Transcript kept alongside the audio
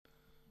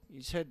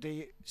He's had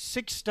the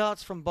 6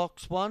 starts from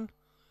box 1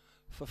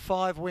 for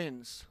 5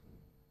 wins.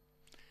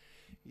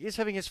 He is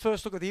having his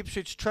first look at the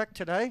Ipswich track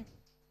today,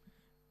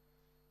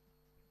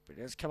 but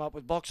he has come up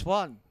with box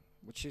 1,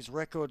 which his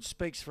record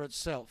speaks for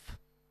itself.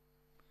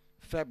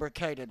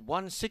 Fabricated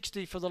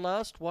 160 for the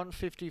last,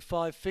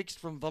 155 fixed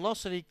from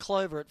Velocity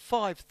Clover at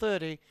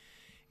 5:30.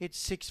 It's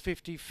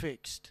 650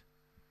 fixed.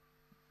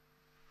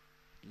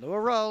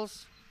 Lure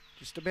rolls,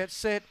 just about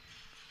set,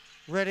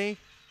 ready.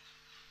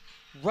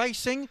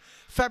 Racing,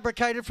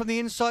 Fabricated from the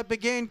inside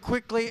began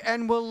quickly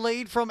and will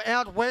lead from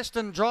out west,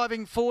 and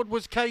driving forward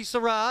was K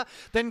Sarah,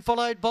 then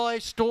followed by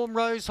Storm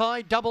Rose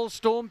High, Double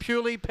Storm,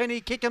 Purely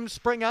Penny, Kickham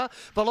Springer,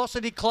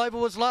 Velocity Clover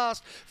was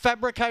last,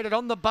 Fabricated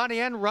on the bunny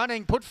and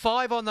running, put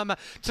 5 on them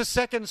to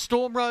second,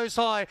 Storm Rose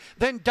High,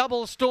 then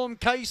Double Storm,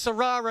 K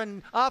Sarah,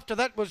 and after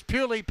that was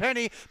Purely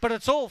Penny, but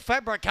it's all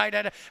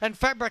Fabricated, and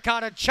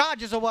Fabricated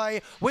charges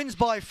away, wins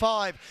by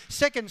 5.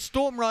 Second,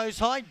 Storm Rose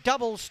High,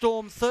 Double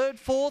Storm, third,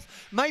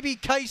 fourth, maybe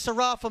K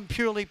Sarah from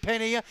Purely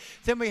Penny.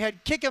 Then we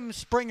had Kickham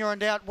Springer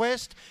and Out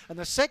West, and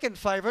the second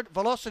favourite,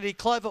 Velocity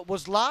Clover,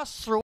 was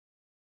last through.